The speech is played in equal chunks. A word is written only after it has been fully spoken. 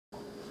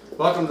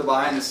Welcome to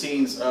behind the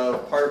scenes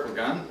of Particle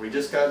Gun. We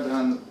just got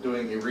done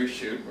doing a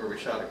reshoot where we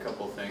shot a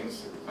couple of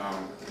things.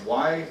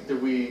 Why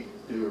did we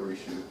do a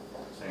reshoot,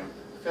 Sam?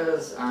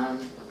 Because I'm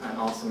an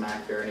awesome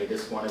actor and he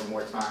just wanted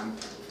more time.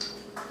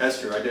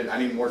 That's true. I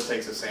need more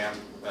takes of Sam.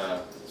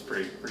 He's a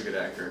pretty good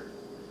actor.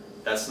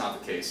 That's not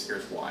the case.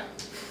 Here's why.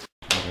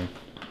 Okay,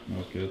 that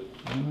was good.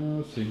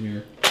 Let's see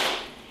here.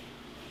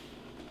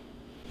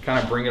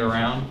 Kind of bring it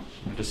around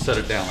and just set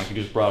it down like you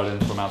just brought it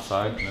in from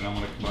outside, and then I'm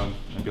gonna come on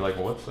and be like,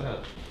 well, what's that?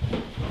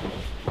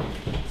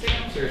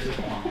 Sam, seriously,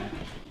 come on, man.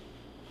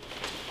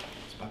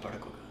 It's my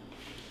particle gun.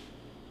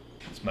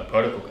 It's my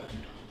particle gun.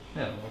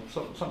 Yeah, well,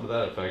 something to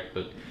that effect,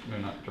 but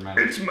maybe not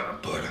dramatic. It's my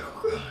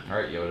particle gun.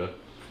 Alright, Yoda.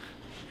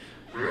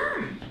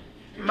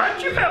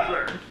 Matthew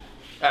Pepler.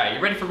 Alright, you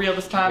ready for real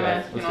this time,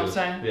 man? You know what I'm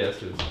saying? Yeah, let's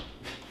do this.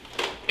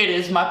 It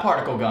is my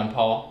particle gun,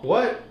 Paul.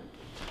 What?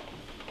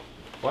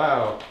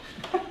 Wow.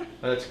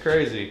 That's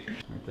crazy.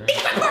 Right there.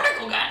 It's my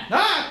particle gun!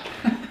 Ah!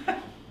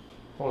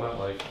 Hold out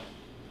like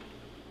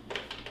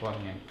one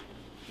hand.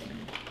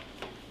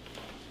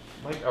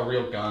 Like a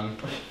real gun.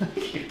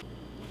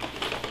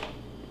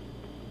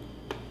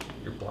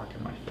 You're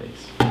blocking my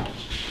face.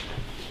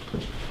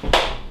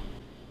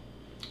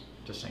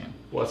 Just saying.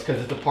 Well, it's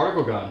because it's a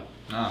particle gun.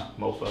 Ah,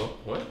 Mofo.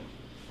 what?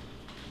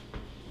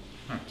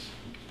 Thanks.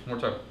 One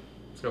more time.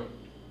 Let's go.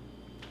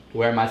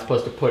 Where am I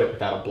supposed to put it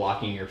without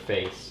blocking your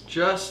face?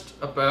 Just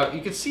about.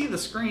 You can see the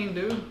screen,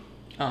 dude.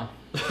 Oh.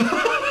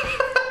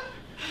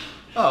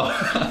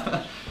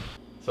 Oh.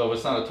 So if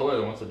it's not a toy,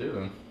 then what's it do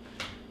then?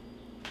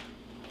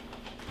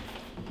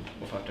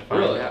 We'll have to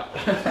find out.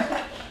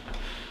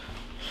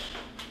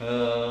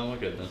 Oh my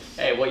goodness.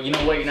 Hey, well, you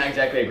know what? You're not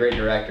exactly a great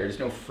director. There's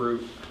no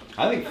fruit.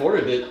 I think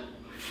Florida did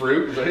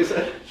fruit, is what he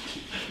said.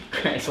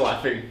 Grant's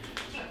laughing.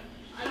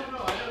 I don't know.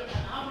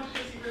 How much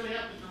does he really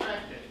have to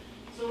direct it?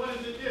 So what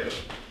does it do?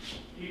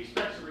 He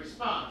expects a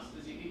response.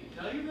 Does he need to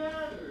tell you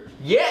that, or?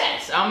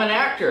 Yes, I'm an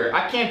actor.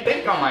 I can't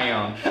think on my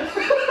own.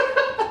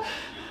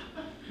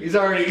 He's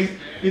already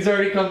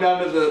come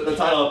down to the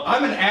title of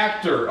I'm an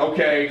actor,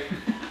 okay?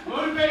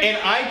 And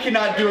I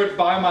cannot do it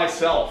by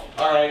myself.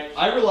 Alright.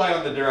 I rely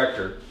on the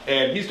director.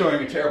 And he's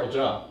doing a terrible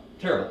job.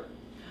 Terrible.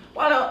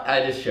 Why don't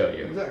I just show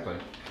you? Exactly.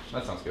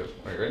 That sounds good.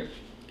 Alright, ready?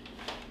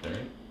 There.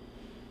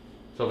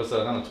 So if it's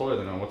not a toy,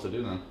 then what's it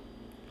do then?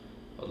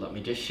 Well, let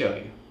me just show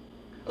you.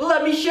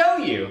 Let me show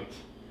you.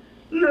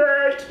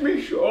 Let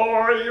me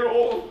show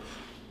you.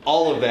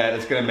 All of that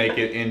is gonna make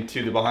it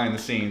into the behind the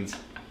scenes.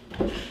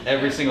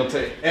 Every single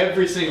take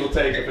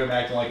of him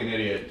acting like an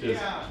idiot.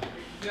 Just Yeah,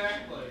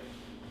 exactly.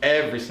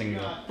 every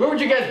single. Where would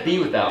you guys be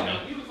without me?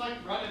 He was like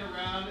running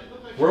around. It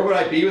looked like Where would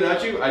I be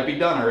without you? I'd be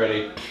done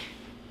already.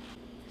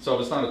 So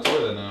if it's not a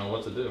toy, then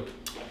what's it do?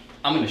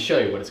 I'm gonna show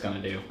you what it's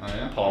gonna do. Oh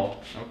yeah,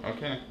 Paul. Oh,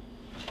 okay.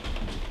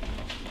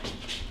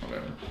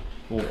 Whatever.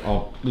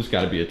 Well, there's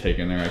got to be a take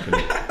in there.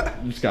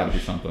 There's got to be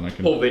something I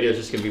can. Whole video is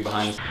just gonna be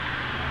behind us.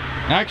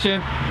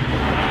 Action.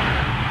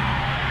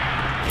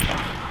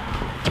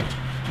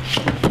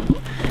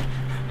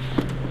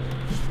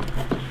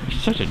 You're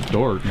such a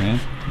dork, man.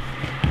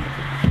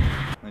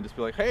 And just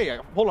be like, hey,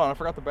 hold on, I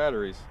forgot the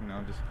batteries. You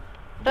know, just.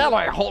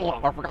 Hey, hold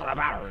on, I forgot the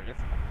batteries.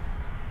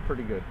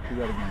 Pretty good. Do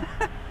that again.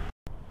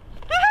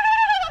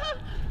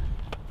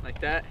 Like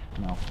that?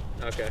 No.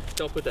 Okay,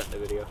 don't put that in the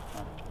video.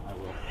 I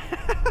will.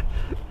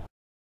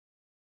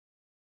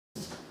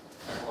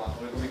 Hold on,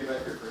 let me get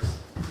back here first.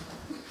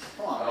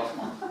 Come on, come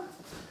on.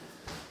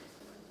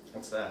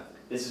 What's that?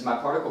 This is my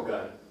particle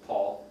gun,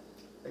 Paul.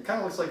 It kind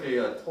of looks like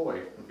a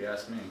toy, if you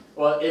ask me.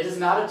 Well, it is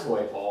not a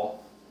toy,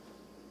 Paul.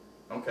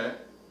 Okay.